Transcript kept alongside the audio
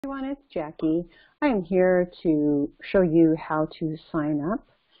Everyone, it's Jackie. I am here to show you how to sign up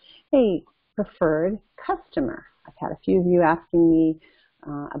a preferred customer. I've had a few of you asking me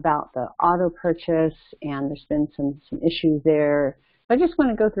about the auto purchase, and there's been some issues there. So I just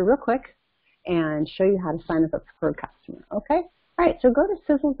want to go through real quick and show you how to sign up a preferred customer. Okay? All right, so go to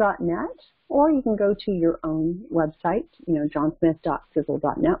Sisel.net, or you can go to your own website,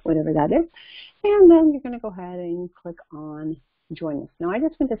 johnsmith.sisel.net, whatever that is, and then you're going to go ahead and click on Join us. Now, I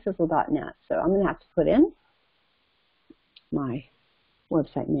just went to Sisel.net, so I'm going to have to put in my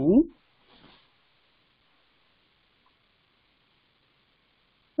website name.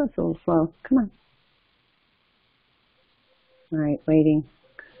 That's a little slow. Come on. All right, waiting.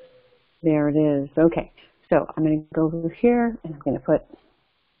 There it is. Okay, so I'm going to go over here, and I'm going to put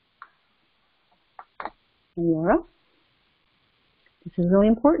a URL. This is really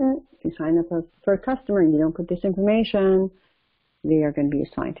important. If you sign up for a customer and you don't put this information, they are going to be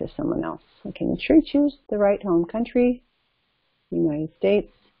assigned to someone else. Okay, make sure you choose the right home country, United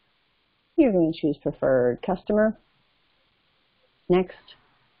States. You're going to choose preferred customer. Next.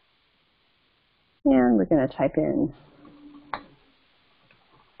 And we're going to type in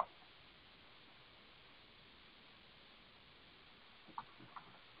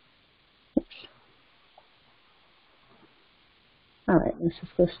all right, let's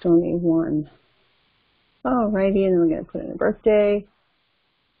just list only one. Alrighty, and then we're going to put in a birthday.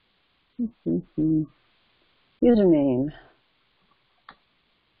 Username.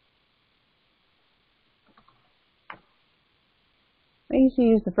 I usually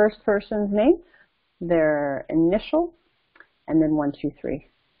use the first person's name, their initial, and then 1, 2, 3.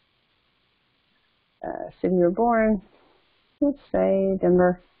 City you were born, let's say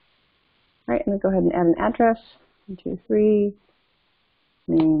Denver. All right, I'm going to go ahead and add an address. 1, 2, 3,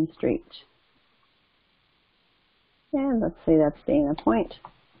 Main Street. And let's say that's Dana Point.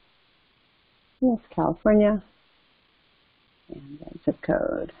 Yes, California. And then zip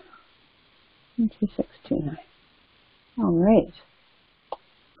code 12629. All right.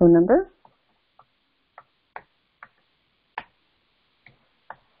 Phone number.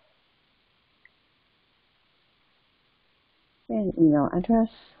 And email address.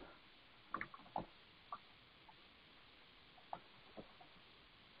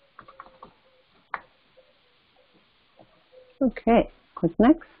 Okay, click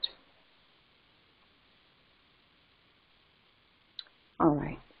next. All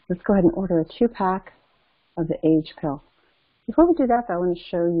right, let's go ahead and order a 2-pack of the age pill. Before we do that, I want to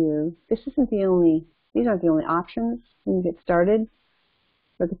show you, these aren't the only options when you get started.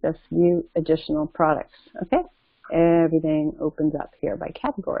 Look at this, view additional products, okay? Everything opens up here by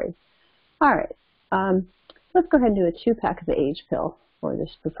category. All right, let's go ahead and do a 2-pack of the age pill for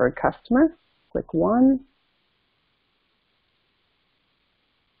this preferred customer. Click 1.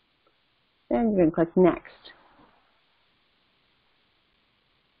 And you're going to click Next.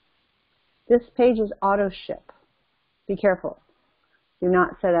 This page is auto ship. Be careful. Do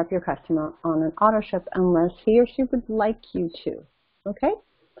not set up your customer on an auto ship unless he or she would like you to. Okay?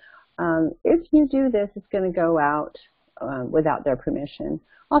 If you do this, it's going to go out without their permission.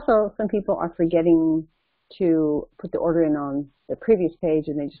 Also, some people are forgetting to put the order in on the previous page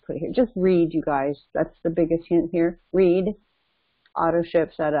and they just put it here. Just read, you guys. That's the biggest hint here. Read. Auto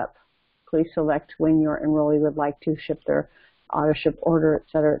ship setup. Please select when your enrollee would like to ship their auto ship order, et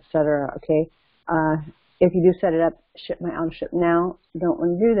cetera, okay? If you do set it up, ship my auto ship now. You don't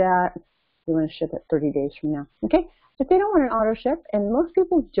want to do that. You want to ship it 30 days from now, okay? If they don't want an auto ship, and most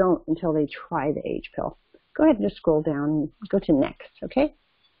people don't until they try the age pill, go ahead and just scroll down and go to Next, okay?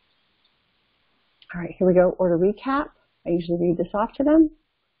 All right, here we go, order recap. I usually read this off to them,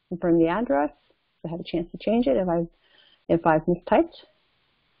 confirm the address, so I have a chance to change it if I've mistyped.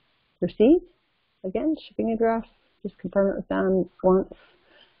 Proceed. Again, shipping address. Just confirm it with them once.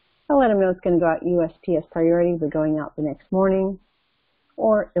 I'll let them know it's going to go out USPS priority. We're going out the next morning,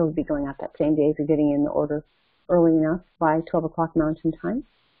 or it will be going out that same day if you're getting in the order early enough by 12 o'clock Mountain Time.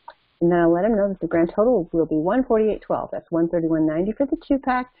 And then I'll let them know that the grand total will be $148.12. That's $131.90 for the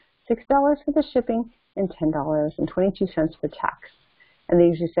 2-pack, $6 for the shipping, and $10.22 for tax. And they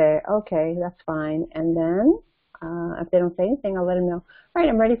usually say, okay, that's fine. And then if they don't say anything, I'll let them know, all right,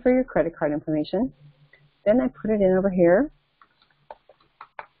 I'm ready for your credit card information. Then I put it in over here,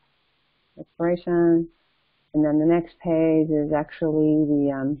 expiration, and then the next page is actually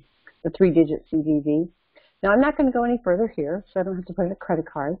the 3-digit CVV. Now, I'm not going to go any further here, so I don't have to put in a credit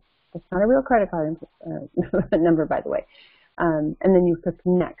card. That's not a real credit card number, by the way. And then you click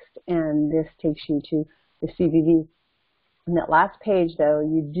Next, and this takes you to the CVV On that last page, though,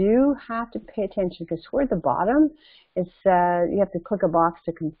 you do have to pay attention because toward the bottom, it says you have to click a box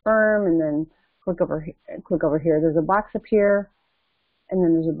to confirm, and then click over here. There's a box up here, and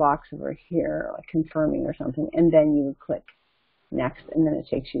then there's a box over here, like confirming or something, and then you would click next, and then it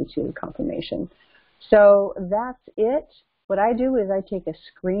takes you to confirmation. So that's it. What I do is I take a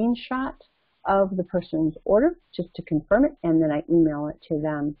screenshot of the person's order just to confirm it, and then I email it to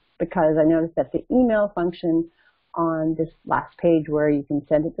them, because I noticed that the email function on this last page where you can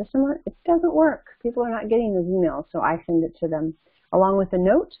send it to someone, it doesn't work. People are not getting those emails, so I send it to them along with a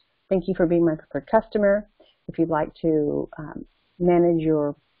note. Thank you for being my preferred customer. If you'd like to manage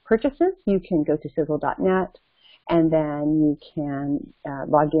your purchases, you can go to Sisel.net, and then you can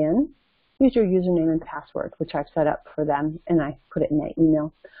log in, use your username and password, which I've set up for them, and I put it in that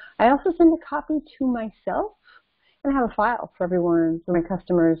email. I also send a copy to myself, and I have a file for everyone, for my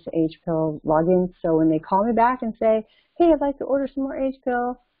customers' H-Pill logins. So when they call me back and say, hey, I'd like to order some more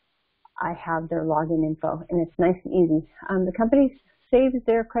H-Pill, I have their login info, and it's nice and easy. The company saves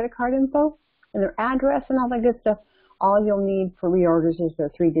their credit card info and their address and all that good stuff. All you'll need for reorders is their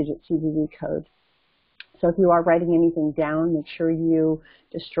 3-digit CVV code. So if you are writing anything down, make sure you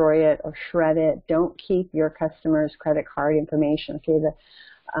destroy it or shred it. Don't keep your customer's credit card information. Okay,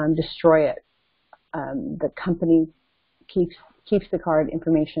 destroy it. The company keeps the card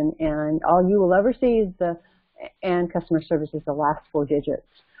information, and all you will ever see is and customer service is the last 4 digits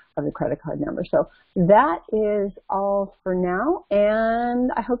of the credit card number. So that is all for now,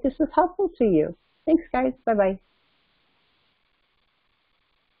 and I hope this was helpful to you. Thanks, guys. Bye-bye.